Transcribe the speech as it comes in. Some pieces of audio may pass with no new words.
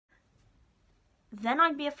then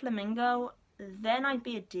I'd be a flamingo, then I'd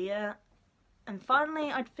be a deer, and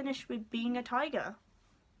finally I'd finish with being a tiger.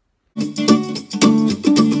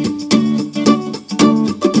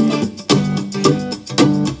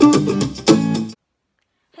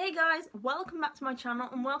 Hey guys, welcome back to my channel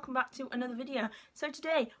and welcome back to another video. So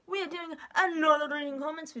today we are doing another reading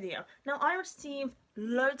comments video. Now I received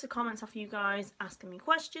loads of comments off you guys asking me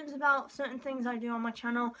questions about certain things I do on my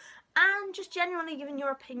channel and just generally giving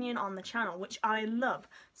your opinion on the channel, which I love.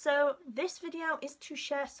 So this video is to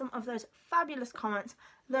share some of those fabulous comments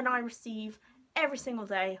that I receive every single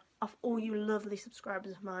day of all you lovely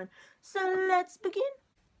subscribers of mine. So let's begin.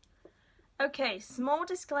 Okay, small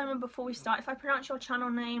disclaimer before we start. If I pronounce your channel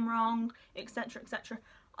name wrong, etc, etc,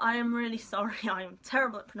 I am really sorry. I am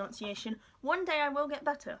terrible at pronunciation. One day I will get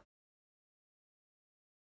better.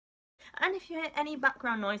 And if you hear any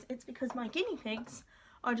background noise, it's because my guinea pigs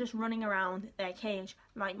are just running around their cage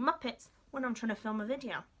like Muppets when I'm trying to film a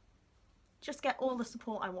video. Just get all the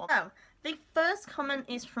support I want. So, the first comment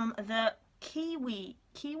is from the Kiwi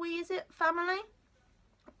is it family?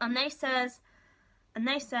 And they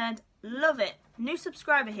said, love it. New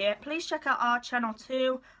subscriber here. Please check out our channel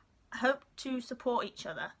too. Hope to support each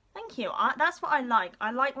other. Thank you. That's what I like.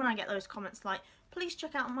 I like when I get those comments like, please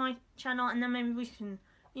check out my channel and then maybe we can,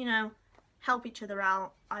 you know, help each other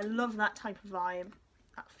out. I love that type of vibe,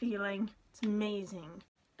 that feeling. It's amazing.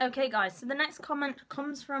 Okay guys, so the next comment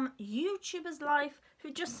comes from YouTuber's Life,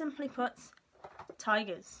 who just simply puts,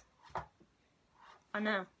 tigers. I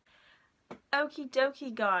know. Okie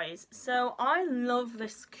dokie guys, so I love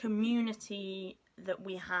this community that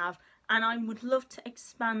we have and I would love to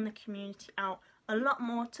expand the community out a lot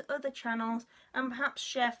more to other channels and perhaps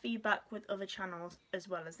share feedback with other channels as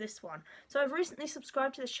well as this one. So I've recently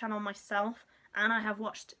subscribed to this channel myself and I have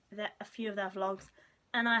watched a few of their vlogs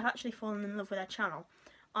and I've actually fallen in love with their channel.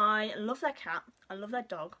 I love their cat, I love their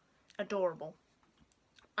dog, adorable,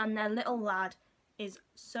 and their little lad is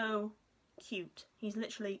so cute. He's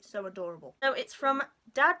literally so adorable. So it's from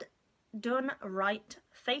Dad Done Right,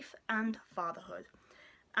 Faith and Fatherhood.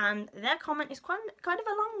 And their comment is kind of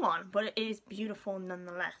a long one, but it is beautiful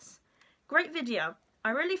nonetheless. Great video.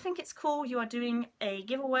 I really think it's cool you are doing a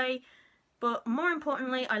giveaway, but more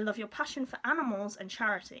importantly, I love your passion for animals and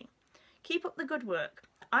charity. Keep up the good work.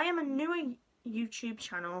 I am a newer YouTube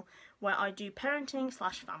channel where I do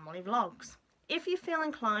parenting/family vlogs. If you feel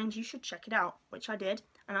inclined, you should check it out, which I did,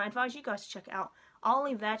 and I advise you guys to check it out. I'll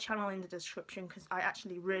leave their channel in the description because I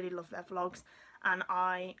actually really love their vlogs and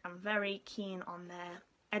I am very keen on their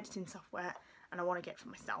editing software and I want to get it for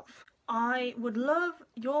myself. I would love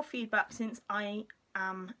your feedback since I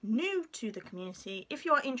am new to the community. If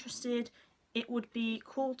you are interested, it would be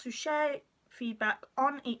cool to share feedback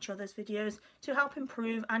on each other's videos to help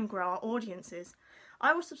improve and grow our audiences.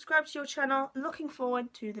 I will subscribe to your channel. Looking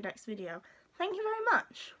forward to the next video. Thank you very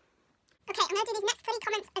much. Okay, I'm going to do these next pretty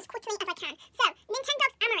comments as quickly as I can. So,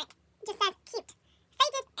 Nintendo's Amaric just says, cute.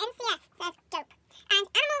 Faded NCS says, dope. And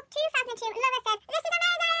Animal 2002 Lover says, this is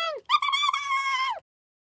amazing!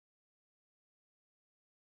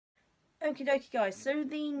 It's amazing! Okie dokie guys, so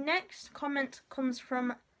the next comment comes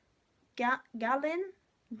from Gallon.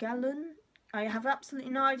 I have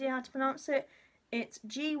absolutely no idea how to pronounce it. It's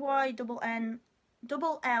Gyllen.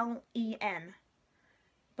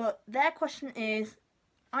 But their question is,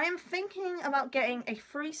 I am thinking about getting a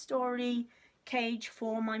 3-story cage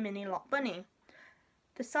for my mini lock bunny.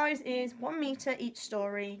 The size is 1 meter each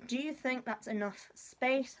story. Do you think that's enough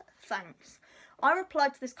space? Thanks. I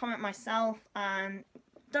replied to this comment myself and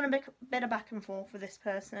done a bit of back and forth with this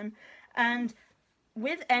person. And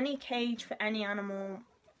with any cage for any animal,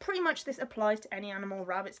 pretty much this applies to any animal,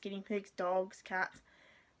 rabbits, guinea pigs, dogs, cats.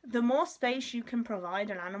 The more space you can provide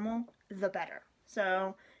an animal, the better.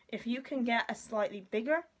 So if you can get a slightly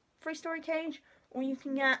bigger 3-story cage, or you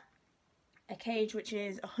can get a cage which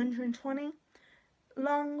is 120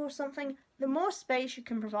 long or something, the more space you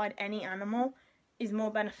can provide any animal is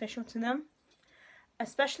more beneficial to them.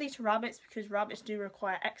 Especially to rabbits, because rabbits do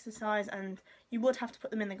require exercise and you would have to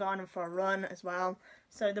put them in the garden for a run as well.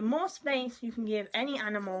 So the more space you can give any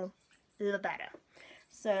animal, the better.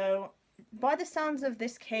 So by the sounds of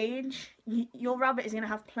this cage, your rabbit is going to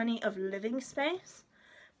have plenty of living space,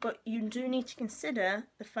 but you do need to consider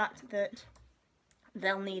the fact that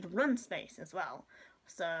they'll need run space as well.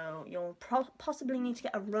 So you'll possibly need to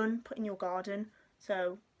get a run put in your garden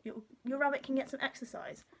so your rabbit can get some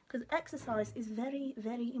exercise, because exercise is very,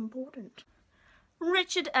 very important.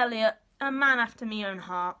 Richard Elliott, a man after my own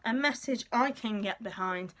heart, a message I can get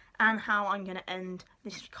behind, and how I'm going to end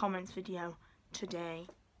this comments video today.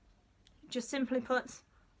 Just simply put,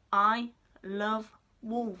 I love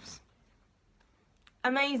wolves.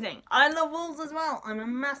 Amazing. I love wolves as well. I'm a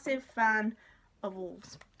massive fan of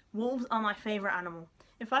wolves. Wolves are my favourite animal.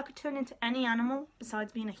 If I could turn into any animal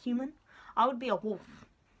besides being a human, I would be a wolf.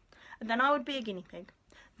 And then I would be a guinea pig.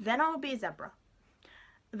 Then I would be a zebra.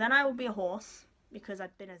 Then I would be a horse, because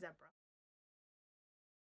I've been a zebra.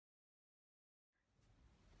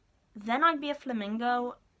 Then I'd be a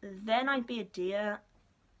flamingo. Then I'd be a deer.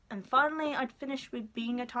 And finally I'd finish with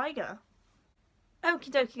being a tiger.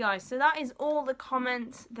 Okie dokie guys, so that is all the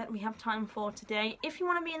comments that we have time for today. If you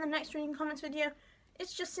want to be in the next reading comments video,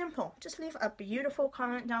 it's just simple. Just leave a beautiful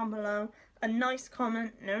comment down below. A nice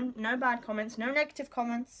comment. No bad comments. No negative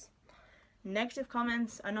comments. Negative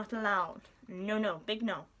comments are not allowed. No, big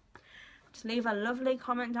no. Just leave a lovely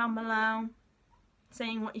comment down below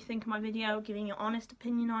saying what you think of my video, giving your honest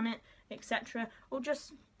opinion on it, etc. Or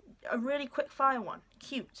just a really quick fire one.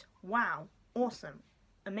 Cute. Wow. Awesome.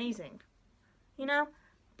 Amazing. You know,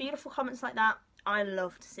 beautiful comments like that, I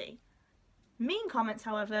love to see. Mean comments,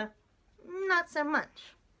 however, not so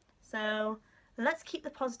much. So let's keep the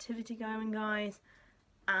positivity going, guys.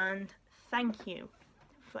 And thank you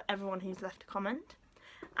for everyone who's left a comment.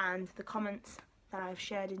 And the comments that I've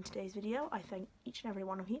shared in today's video, I thank each and every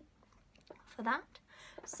one of you for that.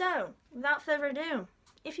 So, without further ado,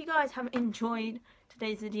 if you guys have enjoyed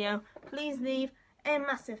today's video, please leave a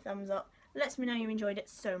massive thumbs up. Lets me know you enjoyed it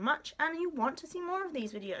so much and you want to see more of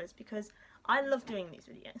these videos, because I love doing these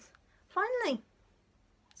videos. Finally,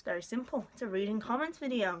 it's very simple. It's a reading comments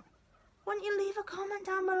video. Why don't you leave a comment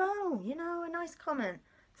down below? You know, a nice comment.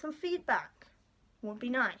 Some feedback would be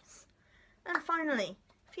nice. And finally,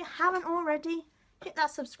 if you haven't already, hit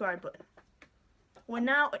that subscribe button. We're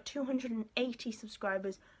now at 280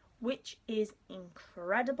 subscribers, which is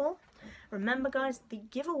incredible. Remember guys, the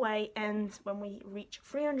giveaway ends when we reach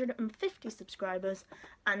 350 subscribers,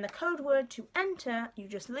 and the code word to enter, you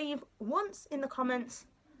just leave once in the comments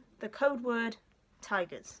the code word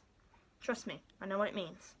tigers. Trust me, I know what it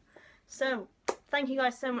means. So thank you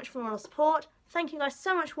guys so much for all the support. Thank you guys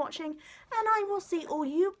so much for watching, and I will see all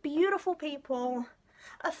you beautiful people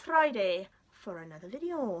a Friday for another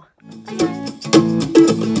video. Bye guys.